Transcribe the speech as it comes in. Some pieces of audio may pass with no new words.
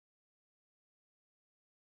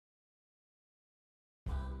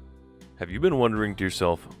Have you been wondering to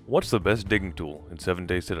yourself, what's the best digging tool in 7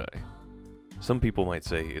 Days to Die? Some people might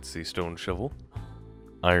say it's the stone shovel,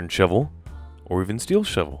 iron shovel, or even steel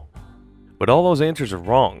shovel. But all those answers are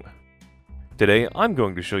wrong. Today, I'm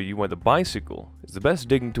going to show you why the bicycle is the best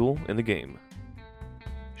digging tool in the game.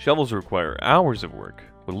 Shovels require hours of work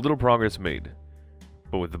with little progress made.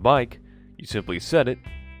 But with the bike, you simply set it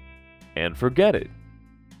and forget it.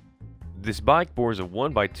 This bike bores a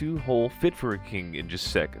 1x2 hole fit for a king in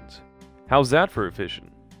just seconds. How's that for efficient?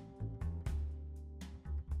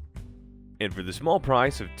 And for the small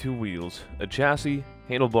price of 2 wheels, a chassis,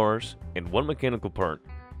 handlebars, and 1 mechanical part,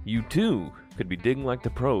 you too could be digging like the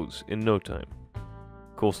pros in no time.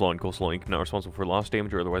 Coleslaw and Coleslaw Inc. not responsible for lost,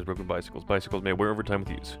 damage, or otherwise broken bicycles. Bicycles may wear over time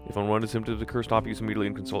with use. If unwanted symptoms occur, stop use immediately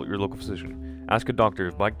and consult your local physician. Ask a doctor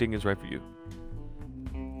if bike digging is right for you.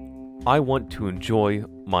 I want to enjoy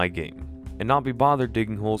my game and not be bothered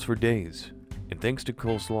digging holes for days. And thanks to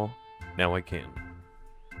Coleslaw, now I can.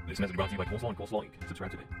 This message brought to you by Coleslaw and Coleslaw Inc.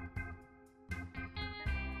 Subscribe today.